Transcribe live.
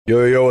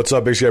Yo, what's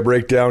up? Big Sky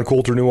Breakdown.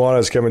 Colter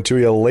Nuanez coming to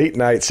you late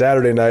night,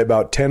 Saturday night,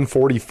 about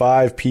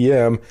 10:45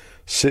 p.m.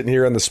 Sitting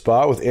here on the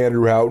spot with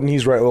Andrew Houghton.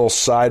 He's writing a little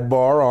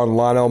sidebar on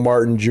Lionel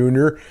Martin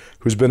Jr.,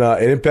 who's been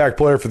an impact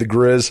player for the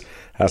Grizz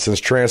since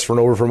transferring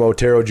over from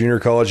Otero Junior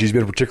College. He's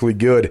been particularly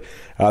good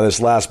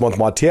this last month.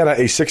 Montana,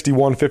 a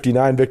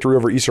 61-59 victory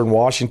over Eastern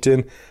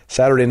Washington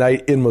Saturday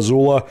night in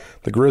Missoula.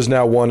 The Grizz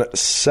now won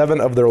 7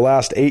 of their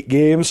last 8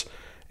 games.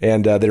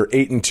 And they're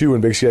 8-2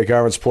 in Big Sky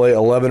Conference play,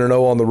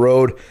 11-0 on the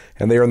road,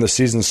 and they are in the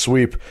season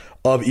sweep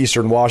of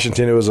Eastern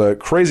Washington. It was a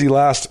crazy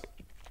last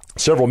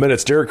several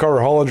minutes. Derek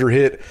Carter-Hollinger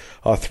hit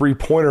a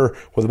three-pointer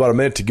with about a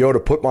minute to go to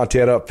put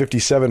Montana up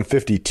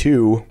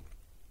 57-52.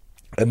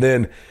 And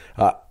then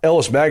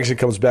Ellis Magnuson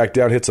comes back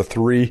down, hits a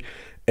three,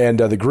 and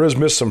the Grizz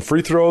missed some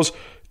free throws.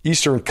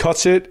 Eastern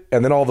cuts it,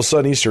 and then all of a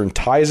sudden Eastern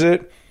ties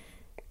it.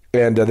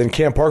 And then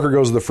Cam Parker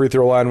goes to the free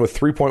throw line with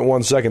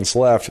 3.1 seconds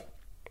left.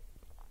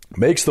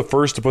 Makes the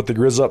first to put the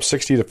Grizz up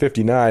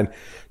 60-59.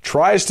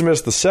 Tries to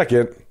miss the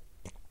second.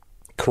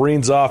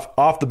 Careens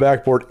off the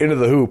backboard into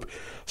the hoop.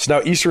 So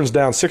now Eastern's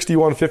down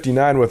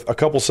 61-59 with a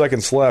couple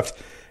seconds left.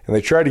 And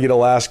they tried to get a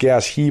last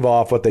gas heave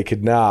off, but they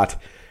could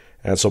not.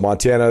 And so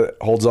Montana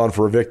holds on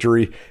for a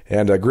victory.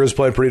 And Grizz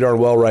playing pretty darn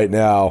well right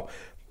now.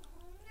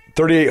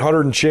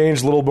 3,800 and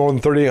change, a little more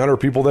than 3,800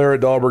 people there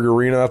at Dahlberg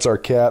Arena. That's our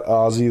cat,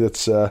 Ozzy,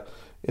 that's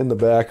in the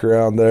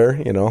background there.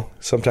 You know,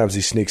 sometimes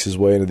he sneaks his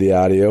way into the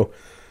audio.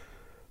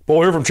 But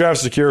we'll hear from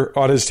Travis DeCuire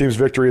on his team's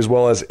victory as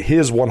well as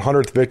his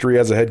 100th victory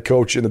as a head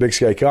coach in the Big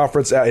Sky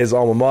Conference at his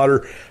alma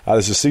mater.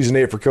 This is Season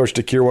 8 for Coach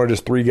DeCuire, one of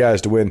just 3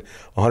 guys to win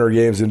 100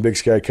 games in Big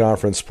Sky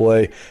Conference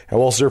play. And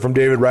we'll also hear from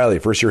David Riley,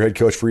 first-year head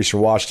coach for Eastern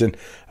Washington.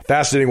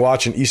 Fascinating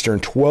watching Eastern,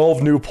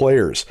 12 new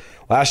players.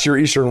 Last year,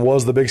 Eastern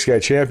was the Big Sky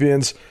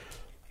champions.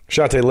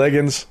 Shante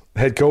Leggins,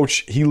 head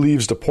coach, he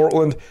leaves to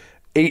Portland.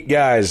 8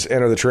 guys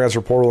enter the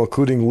transfer portal,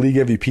 including league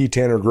MVP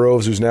Tanner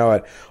Groves, who's now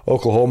at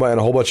Oklahoma, and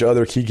a whole bunch of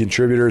other key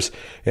contributors.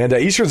 And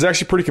Eastern's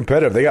actually pretty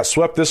competitive. They got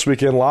swept this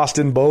weekend, lost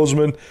in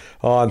Bozeman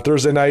on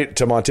Thursday night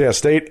to Montana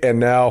State, and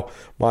now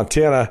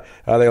Montana,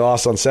 they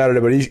lost on Saturday.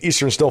 But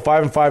Eastern's still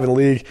 5-5 in the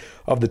league.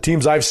 Of the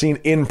teams I've seen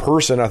in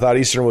person, I thought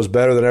Eastern was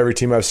better than every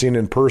team I've seen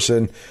in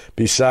person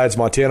besides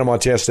Montana,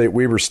 Montana State,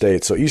 Weber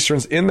State. So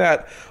Eastern's in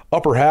that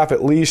upper half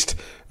at least.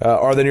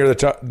 Are they near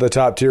the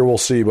top tier? We'll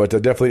see. But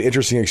definitely an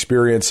interesting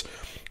experience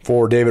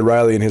for David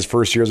Riley in his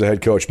first year as a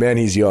head coach. Man,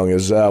 he's young. It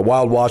was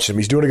wild watching him.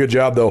 He's doing a good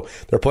job, though.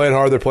 They're playing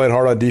hard. They're playing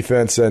hard on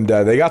defense, and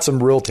they got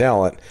some real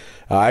talent.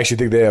 I actually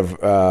think they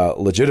have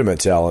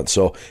legitimate talent.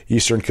 So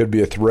Eastern could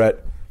be a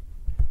threat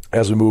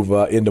as we move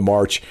into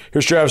March.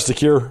 Here's Travis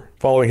DeCuire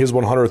following his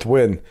 100th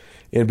win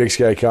in Big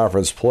Sky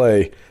Conference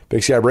play.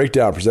 Big Sky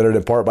Breakdown presented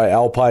in part by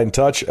Alpine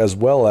Touch as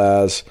well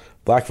as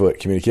Blackfoot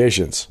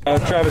Communications.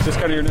 Travis, just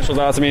kind of your initial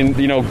thoughts. I mean,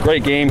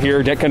 great game here.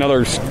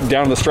 Another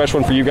down the stretch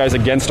one for you guys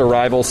against a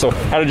rival. So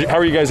how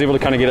are you guys able to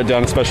kind of get it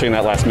done, especially in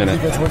that last minute?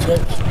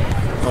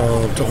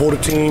 To hold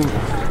a team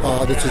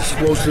that's as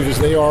explosive as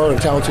they are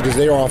and talented as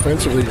they are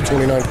offensively,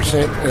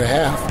 29% and a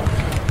half,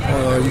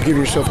 you give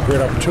yourself a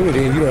great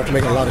opportunity, and you don't have to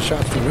make a lot of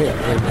shots to win.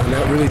 And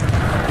that really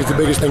is the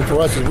biggest thing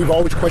for us. Is we've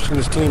always questioned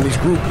this team, this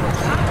group.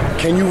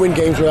 Can you win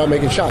games without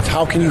making shots?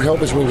 How can you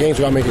help us win games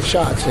without making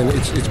shots? And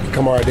it's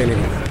become our identity.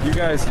 You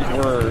guys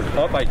were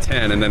up by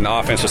 10, and then the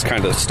offense just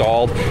kind of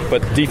stalled, but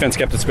defense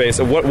kept its pace.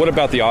 What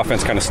about the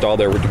offense kind of stalled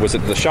there? Was it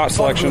the shot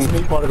selection?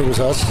 Part of it was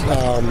us.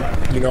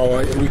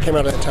 We came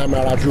out of that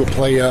timeout. I drew a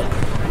play up.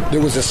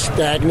 There was a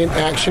stagnant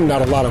action,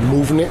 not a lot of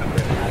movement.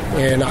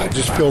 And I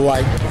just feel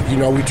like,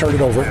 we turned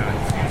it over.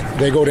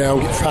 They go down,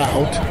 get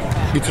fouled,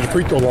 get to the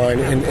free throw line,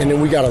 and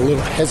then we got a little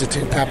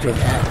hesitant after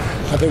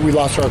that. I think we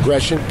lost our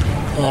aggression.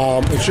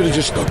 It should have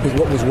just stuck with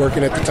what was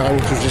working at the time,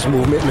 which was just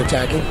movement and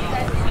attacking.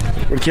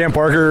 When Cam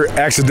Parker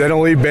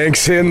accidentally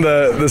banks in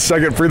the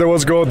second free throw,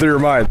 what's going through your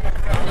mind?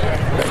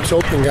 It's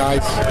open,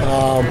 guys.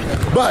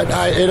 But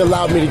it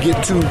allowed me to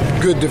get 2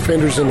 good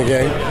defenders in the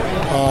game,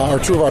 or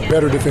 2 of our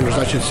better defenders,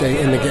 I should say,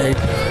 in the game.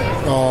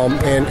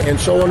 And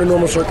so under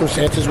normal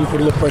circumstances, we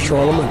put a little pressure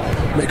on them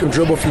and make them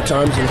dribble a few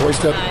times and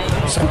hoist up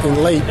something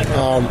late.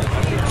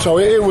 So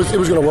it was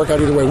going to work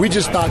out either way. We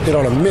just thought that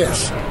on a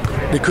miss,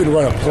 they couldn't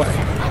run a play,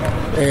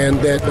 and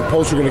that the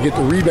Posts were going to get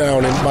the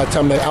rebound, and by the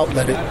time they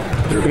outlet it,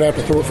 they were going to have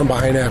to throw it from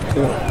behind half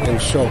court.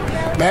 And so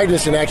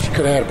Magnuson actually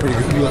could have had a pretty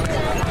good look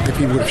if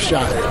he would have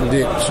shot it and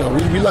did. So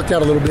we lucked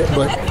out a little bit,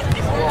 but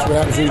that's what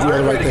happens when you do all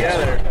the right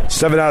things.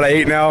 7 out of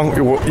 8 now.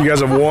 You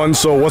guys have won,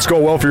 so what's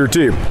going well for your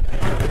team?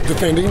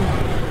 Defending,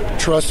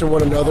 trust in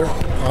one another.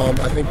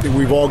 I think that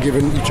we've all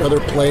given each other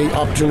play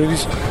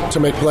opportunities to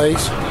make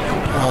plays.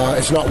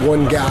 It's not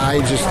one guy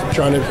just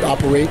trying to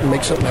operate and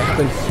make something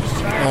happen.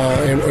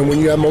 And when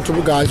you have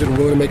multiple guys that are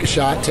willing to make a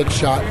shot, take a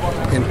shot,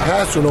 and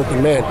pass to an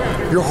open man,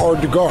 you're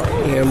hard to guard.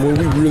 And when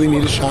we really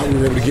need a shot, we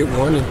were able to get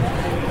one.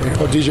 And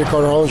DJ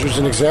Carter-Hollinger was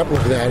an example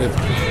of that.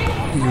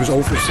 He was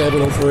 0 for 7,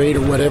 0 for 8,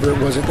 or whatever it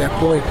was at that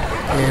point.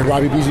 And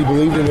Robbie Beasley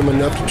believed in him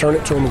enough to turn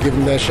it to him and give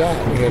him that shot.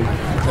 And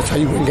that's how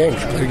you win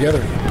games, you play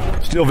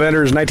together. Steele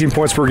Vendors, 19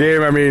 points per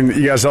game. I mean,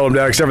 you guys held him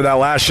down except for that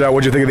last shot.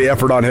 What did you think of the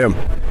effort on him?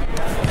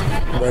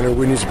 Brandon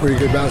Whitney's a pretty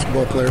good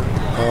basketball player.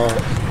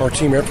 Our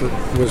team effort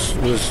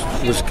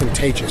was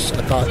contagious.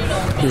 I thought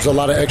there was a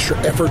lot of extra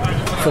effort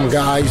from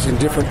guys in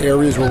different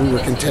areas where we were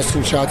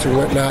contesting shots and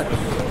whatnot.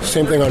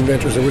 Same thing on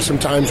Ventures. There were some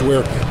times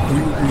where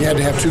we had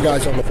to have two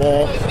guys on the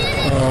ball.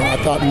 I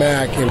thought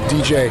Mac and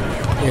DJ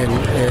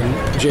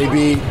and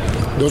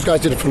JB, those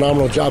guys did a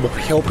phenomenal job of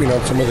helping on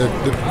some of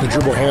the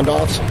dribble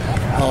handoffs,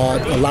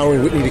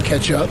 allowing Whitney to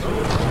catch up.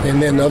 And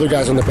then the other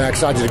guys on the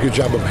backside did a good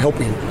job of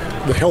helping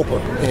the helper.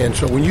 And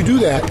so when you do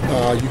that,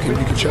 you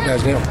can shut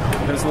guys down.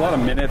 There's a lot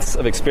of minutes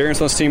of experience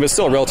on this team, but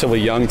still a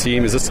relatively young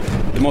team. Is this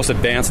the most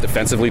advanced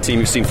defensively team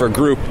you've seen for a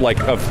group like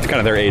of kind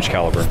of their age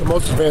caliber? The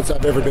most advanced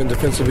I've ever been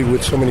defensively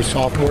with so many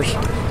sophomores,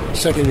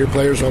 second-year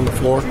players on the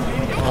floor.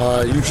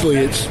 Usually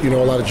it's, a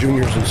lot of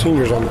juniors and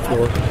seniors on the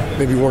floor,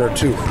 maybe one or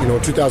two.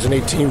 In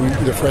 2018,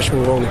 the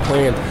freshmen were only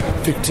playing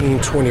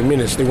 15, 20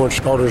 minutes. They weren't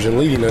starters and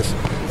leading us.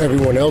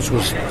 Everyone else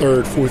was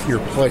third, fourth-year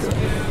player.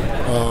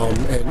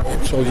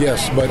 And so,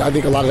 yes, but I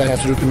think a lot of that has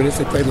to do with the minutes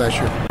they played last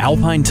year.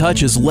 Alpine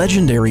Touch is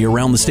legendary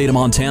around the state of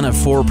Montana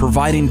for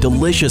providing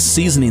delicious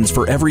seasonings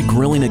for every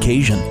grilling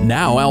occasion.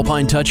 Now,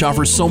 Alpine Touch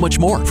offers so much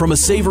more, from a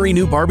savory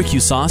new barbecue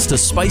sauce to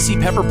spicy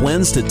pepper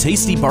blends to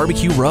tasty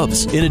barbecue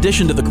rubs. In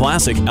addition to the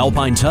classic,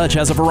 Alpine Touch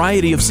has a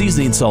variety of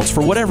seasoning salts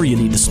for whatever you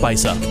need to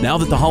spice up. Now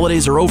that the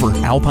holidays are over,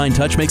 Alpine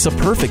Touch makes a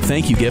perfect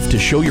thank you gift to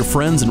show your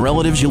friends and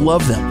relatives you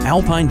love them.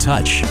 Alpine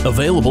Touch,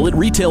 available at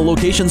retail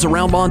locations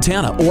around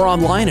Montana or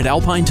online at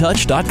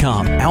alpinetouch.com.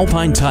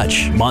 Alpine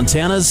Touch,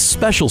 Montana's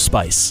special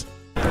spice.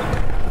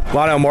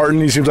 Lionel Martin,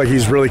 he seems like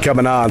he's really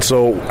coming on.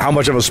 So how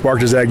much of a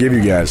spark does that give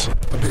you guys? A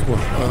big one.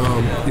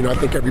 I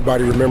think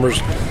everybody remembers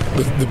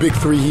the big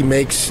three he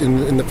makes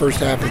in the first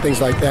half and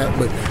things like that.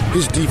 But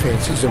his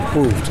defense has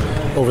improved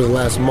over the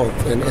last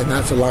month, and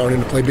that's allowing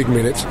him to play big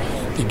minutes.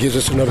 It gives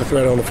us another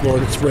threat on the floor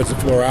that spreads the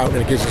floor out,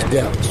 and it gives us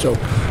depth. So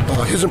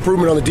his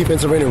improvement on the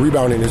defensive end and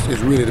rebounding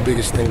is really the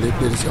biggest thing that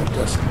has helped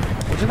us.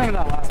 What do you think of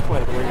that last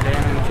play, the way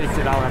Bannon kicked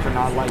it out after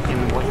not liking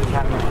what he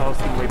had in the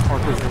post and the way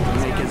Parker's able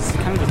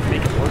to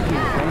make it work in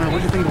the corner? What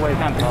do you think the way it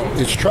kind of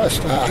developed? It's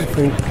trust. I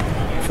think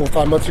 4 or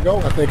 5 months ago,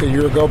 I think a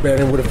year ago,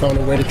 Bannon would have found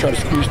a way to try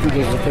to squeeze through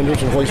those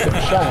defenders and hoist up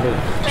a shot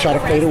or shot a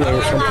fadeaway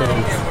or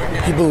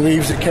something. He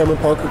believes that Cameron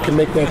Parker can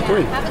make that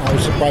three. I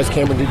was surprised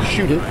Cameron didn't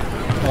shoot it,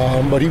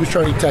 but he was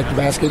trying to attack the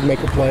basket and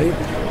make a play.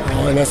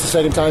 And that's the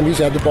second time he's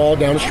had the ball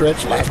down the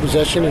stretch, last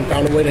possession, and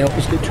found a way to help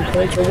us get 2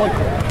 points or 1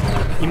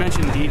 point. You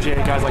mentioned DJ,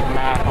 guys like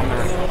Matt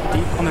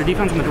on their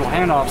defense and the dribble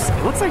handoffs.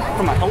 It looks like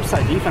from a help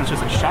side defense,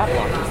 just a shot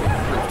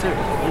block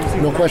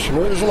too. No question.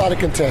 There's a lot of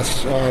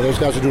contests. Those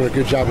guys are doing a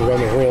good job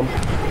around the rim.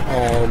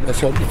 That's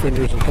helped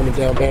defenders and coming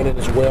down Bannon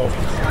as well.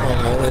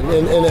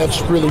 And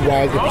that's really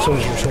why the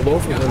percentages are so low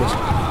for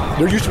them.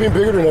 They're used to being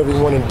bigger than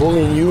everyone and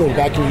bullying you and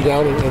backing you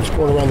down and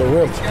scoring around the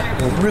rim.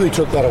 And we really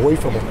took that away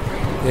from them.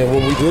 And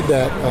when we did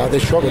that, they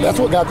struggled. That's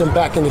what got them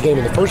back in the game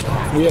in the first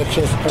half. We had a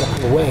chance to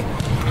pull it away.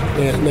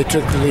 And they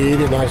took the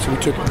lead, and obviously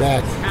we took it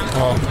back.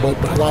 But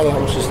a lot of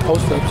them was just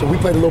post-up. So we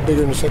played a little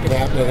bigger in the second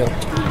half.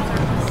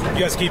 You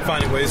guys keep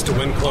finding ways to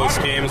win close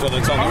games, whether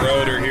it's on the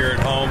road or here at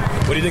home.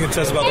 What do you think it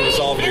says about the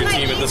resolve of your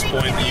team at this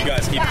point that you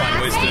guys keep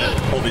finding ways to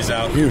hold these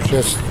out? Huge.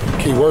 That's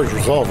key words,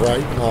 resolve,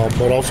 right?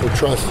 But also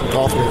trust and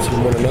confidence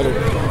in one another.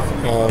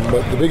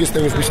 But the biggest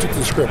thing is we stick to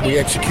the script. We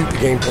execute the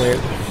game plan.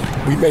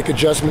 We make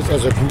adjustments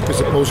as a group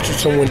as opposed to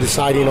someone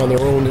deciding on their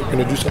own they're going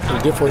to do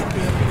something different.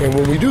 And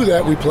when we do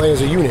that, we play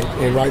as a unit.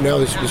 And right now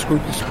this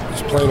group is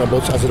playing on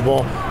both sides of the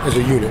ball as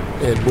a unit.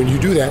 And when you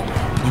do that,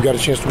 you got a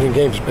chance to win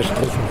games, especially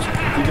close ones.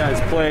 You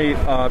guys play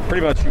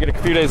pretty much, you get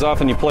a few days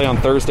off and you play on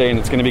Thursday, and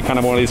it's going to be kind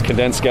of one of these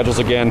condensed schedules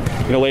again.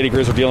 Lady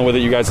Grizz are dealing with it,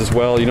 you guys as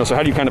well. So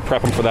how do you kind of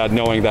prep them for that,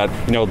 knowing that,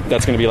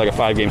 that's going to be like a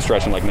 5-game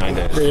stretch in like 9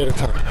 days? Day at a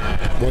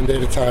time. One day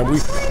at a time.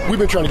 We've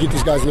been trying to get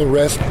these guys a little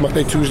rest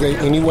Monday, Tuesday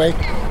anyway,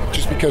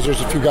 just because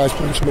there's a few guys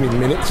playing so many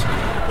minutes.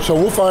 So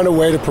we'll find a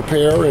way to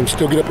prepare and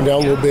still get up and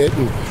down a little bit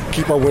and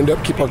keep our wind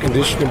up, keep our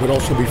conditioning, but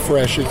also be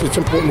fresh. It's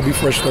important to be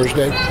fresh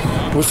Thursday.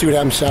 We'll see what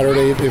happens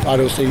Saturday if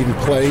Idaho State even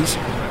plays.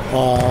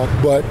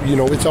 But,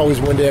 it's always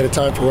one day at a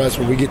time for us.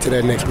 When we get to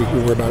that next week,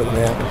 we'll worry about it when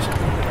it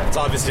happens. It's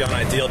obviously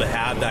unideal to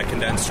have that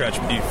condensed stretch,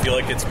 but do you feel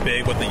like it's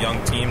big with the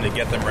young team to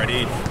get them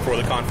ready for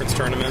the conference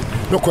tournament?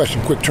 No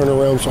question. Quick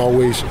turnarounds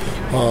always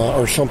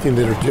are something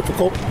that are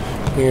difficult.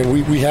 And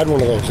we had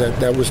one of those.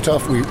 That was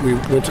tough. We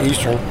went to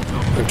Eastern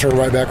and turned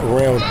right back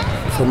around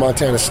for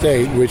Montana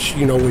State, which,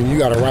 when you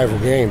got a rival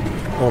game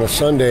on a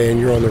Sunday and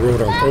you're on the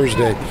road on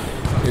Thursday,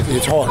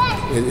 it's hard.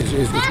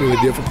 It's really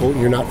difficult,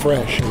 and you're not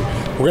fresh. And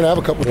we're going to have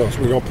a couple of those.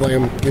 We're going to play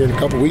them here in a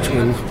couple of weeks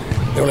when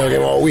they don't have a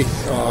game all week.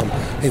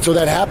 And so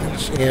that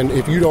happens. And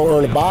if you don't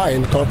earn a bye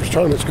in the conference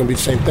tournament, it's going to be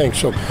the same thing.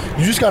 So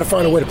you just got to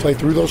find a way to play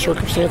through those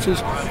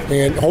circumstances.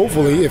 And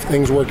hopefully, if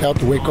things work out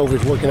the way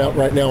COVID is working out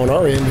right now on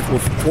our end, if we're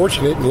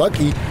fortunate and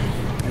lucky,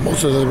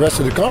 most of the rest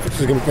of the conference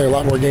is going to play a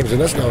lot more games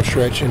than us down the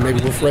stretch, and maybe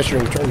we're fresher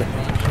in the tournament.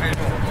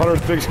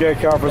 100th Big Sky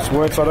Conference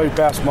win, so I know you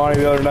passed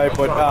Monty the other night,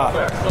 but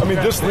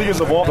this league has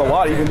evolved a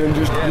lot even in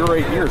just your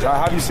 8 years.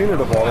 How have you seen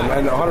it evolve?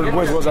 And 100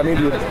 wins, what does that mean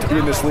to be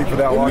in this league for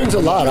that long? It means a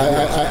lot.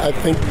 I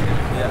think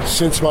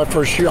since my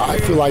first year, I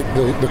feel like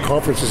the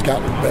conference has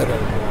gotten better.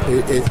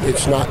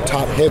 It's not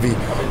top heavy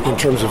in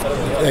terms of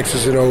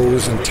X's and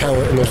O's and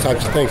talent and those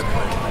types of things.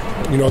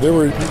 You know, there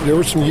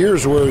were some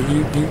years where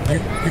you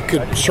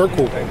could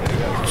circle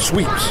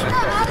sweeps.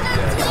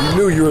 You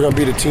knew you were going to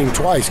beat a team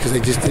twice because they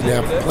just didn't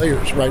have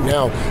players. Right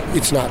now,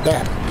 it's not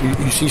that.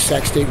 You see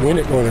Sac State win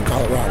at Northern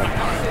Colorado.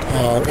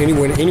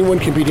 Anyone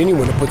can beat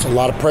anyone. It puts a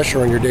lot of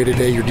pressure on your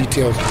day-to-day, your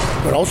details,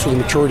 but also the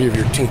maturity of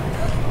your team.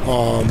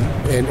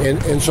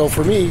 And so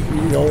for me,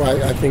 you know,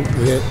 I think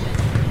that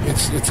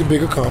it's a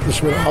big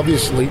accomplishment,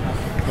 obviously.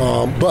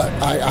 But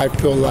I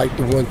feel like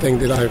the one thing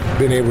that I've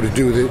been able to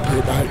do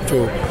that I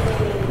feel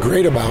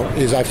great about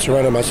is I've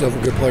surrounded myself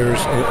with good players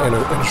and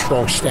a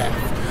strong staff.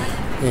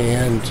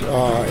 And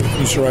if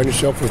you surround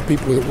yourself with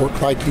people that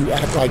work like you,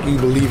 act like you,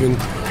 believe in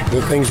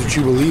the things that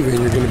you believe in,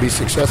 you're going to be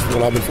successful.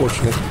 And I've been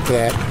fortunate for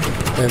that.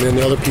 And then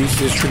the other piece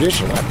is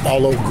tradition. I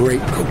follow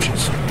great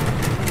coaches.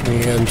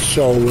 And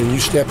so when you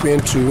step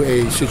into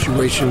a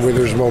situation where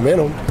there's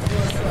momentum,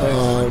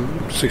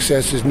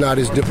 success is not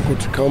as difficult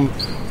to come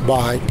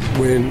by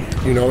when,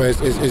 you know, as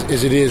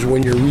it is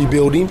when you're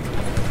rebuilding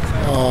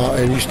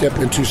and you step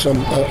into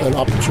an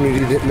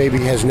opportunity that maybe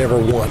has never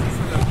won.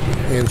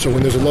 And so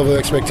when there's a level of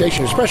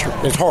expectation, it's pressure.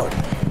 It's hard.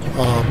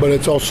 But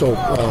it's also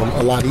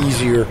a lot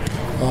easier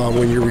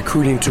when you're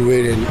recruiting to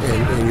it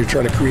and you're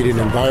trying to create an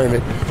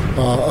environment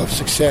of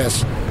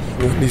success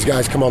when these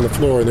guys come on the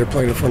floor and they're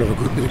playing in front of a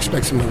group that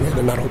expects them to win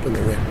and not hoping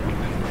to win.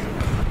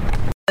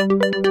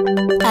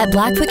 At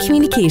Blackfoot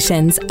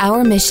Communications,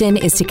 our mission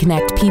is to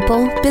connect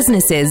people,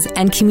 businesses,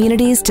 and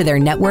communities to their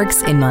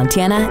networks in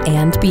Montana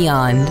and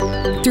beyond.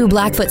 Through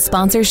Blackfoot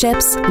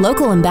sponsorships,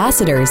 local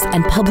ambassadors,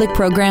 and public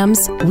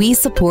programs, we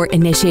support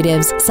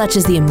initiatives such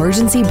as the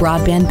Emergency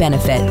Broadband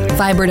Benefit,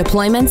 fiber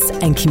deployments,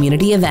 and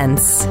community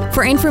events.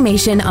 For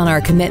information on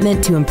our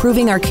commitment to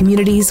improving our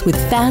communities with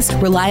fast,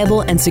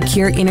 reliable, and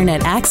secure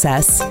internet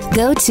access,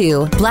 go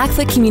to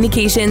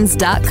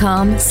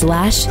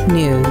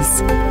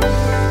blackfootcommunications.com/news.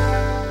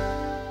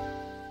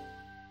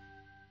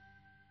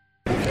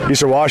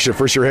 Eastern Washington,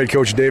 first-year head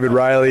coach David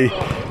Riley,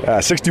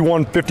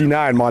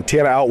 61-59.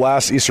 Montana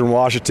outlasts Eastern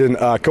Washington.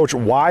 Coach,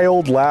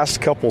 wild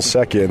last couple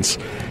seconds.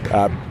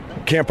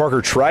 Cam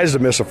Parker tries to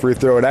miss a free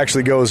throw. It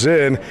actually goes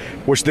in,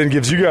 which then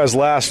gives you guys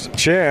last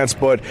chance,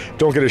 but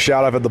don't get a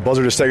shout out at the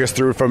buzzer. Just take us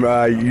through from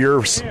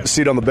your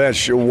seat on the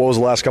bench. What was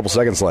the last couple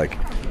seconds like?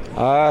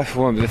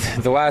 Well,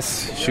 the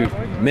last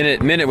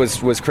minute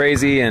was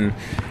crazy, and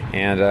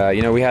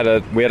you know, we had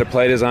a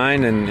play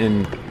design,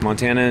 and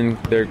Montana and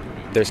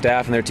their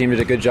staff and their team did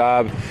a good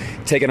job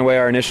taking away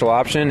our initial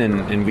option,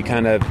 and we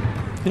kind of,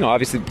 you know,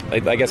 obviously,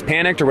 I guess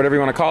panicked or whatever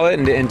you want to call it,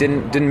 and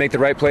didn't make the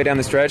right play down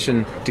the stretch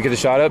and to get the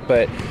shot up.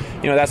 But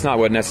you know, that's not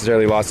what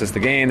necessarily lost us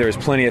the game. There was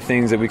plenty of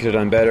things that we could have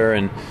done better,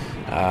 and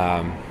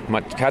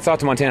hats off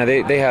to Montana.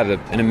 They had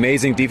an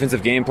amazing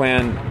defensive game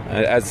plan,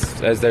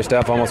 as their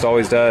staff almost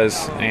always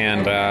does,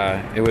 and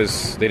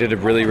they did a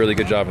really, really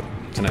good job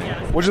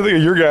tonight. What do you think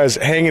of your guys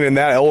hanging in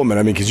that element?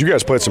 I mean, because you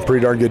guys played some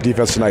pretty darn good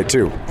defense tonight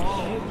too.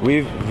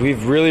 We've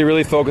really,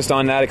 really focused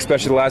on that,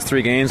 especially the last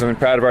 3 games. I'm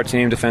proud of our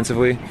team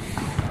defensively,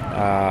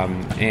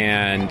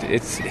 and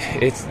this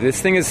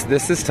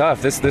is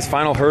tough. This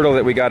final hurdle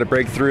that we got to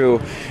break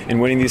through in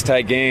winning these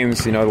tight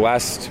games. You know,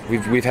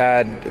 we've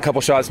had a couple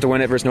shots to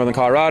win it versus Northern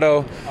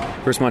Colorado,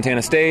 versus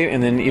Montana State,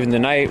 and then even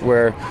tonight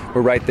where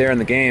we're right there in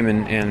the game,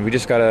 and we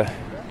just got to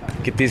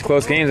get these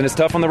close games, and it's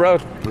tough on the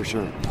road. For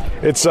sure.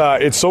 It's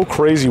so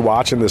crazy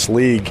watching this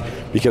league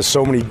because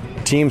so many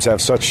teams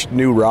have such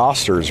new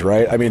rosters,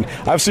 right? I mean,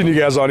 I've seen you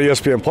guys on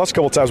ESPN Plus a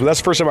couple times, but that's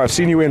the first time I've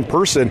seen you in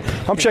person.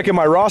 I'm checking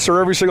my roster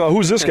every single,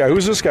 who's this guy?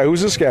 Who's this guy?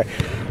 Who's this guy?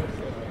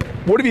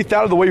 What have you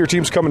thought of the way your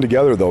team's coming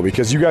together, though?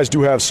 Because you guys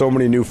do have so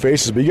many new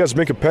faces, but you guys have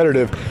been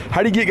competitive.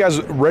 How do you get guys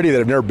ready that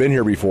have never been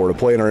here before to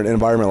play in an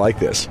environment like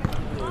this?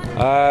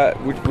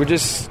 We're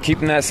just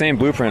keeping that same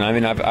blueprint. I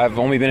mean, I've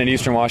only been in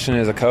Eastern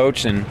Washington as a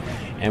coach, and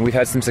we've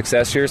had some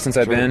success here since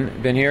I've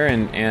been here,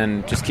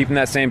 and just keeping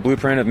that same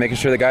blueprint of making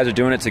sure the guys are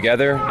doing it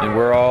together, and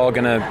we're all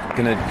gonna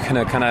kind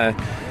of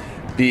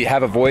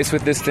have a voice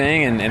with this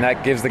thing, and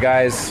that gives the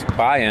guys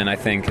buy-in, I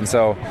think. And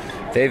so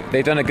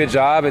they've done a good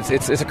job.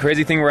 It's a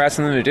crazy thing we're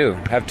asking them to do.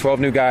 Have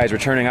 12 new guys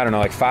returning, I don't know,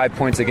 like 5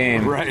 points a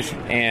game, right?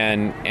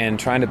 And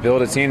trying to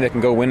build a team that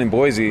can go win in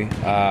Boise.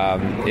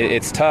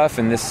 It's tough,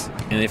 and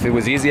if it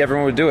was easy,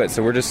 everyone would do it.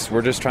 So we're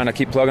just trying to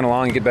keep plugging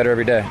along and get better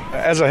every day.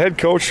 As a head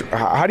coach,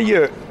 how do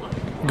you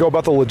go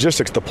about the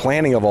logistics, the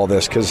planning of all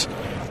this? Because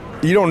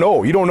you don't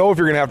know. You don't know if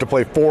you're going to have to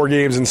play 4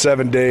 games in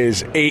 7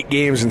 days, 8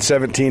 games in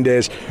 17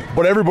 days,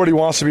 but everybody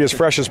wants to be as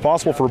fresh as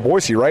possible for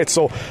Boise, right?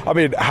 So, I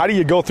mean, how do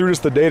you go through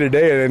just the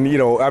day-to-day? And, you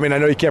know, I mean, I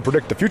know you can't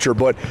predict the future,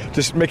 but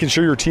just making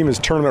sure your team is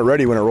tournament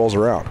ready when it rolls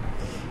around.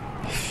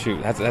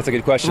 Shoot, that's a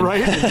good question.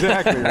 Right,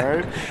 exactly,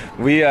 right?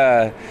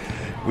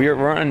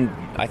 We're on,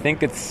 I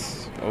think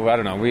it's, I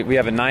don't know. We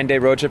have a 9-day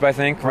road trip, I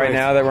think, right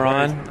now that we're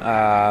on.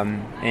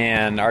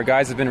 And our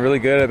guys have been really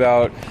good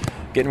about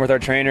getting with our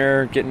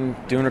trainer, doing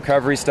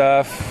recovery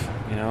stuff,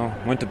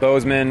 went to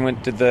Bozeman,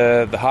 went to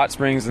the hot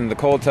springs and the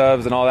cold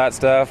tubs and all that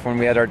stuff when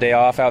we had our day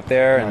off out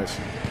there. Nice.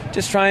 And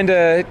just trying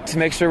to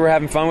make sure we're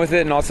having fun with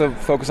it and also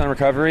focus on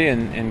recovery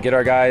and get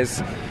our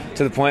guys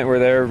to the point where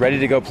they're ready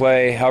to go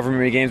play however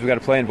many games we got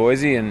to play in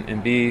Boise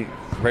and be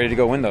ready to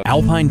go win those.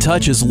 Alpine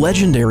Touch is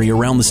legendary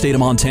around the state of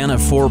Montana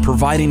for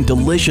providing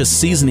delicious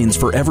seasonings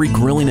for every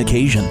grilling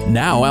occasion.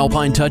 Now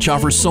Alpine Touch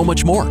offers so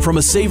much more, from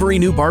a savory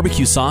new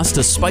barbecue sauce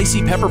to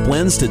spicy pepper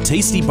blends to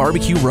tasty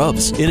barbecue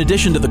rubs. In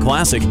addition to the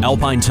classic,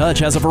 Alpine Touch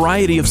has a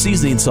variety of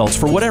seasoning salts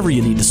for whatever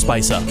you need to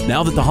spice up.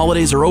 Now that the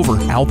holidays are over,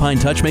 Alpine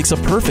Touch makes a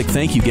perfect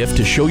thank you gift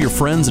to show your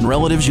friends and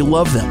relatives you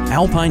love them.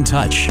 Alpine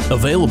Touch,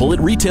 available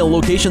at retail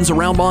locations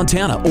around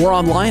Montana or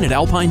online at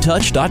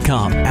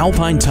alpinetouch.com.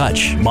 Alpine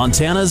Touch,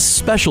 Montana's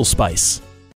special spice.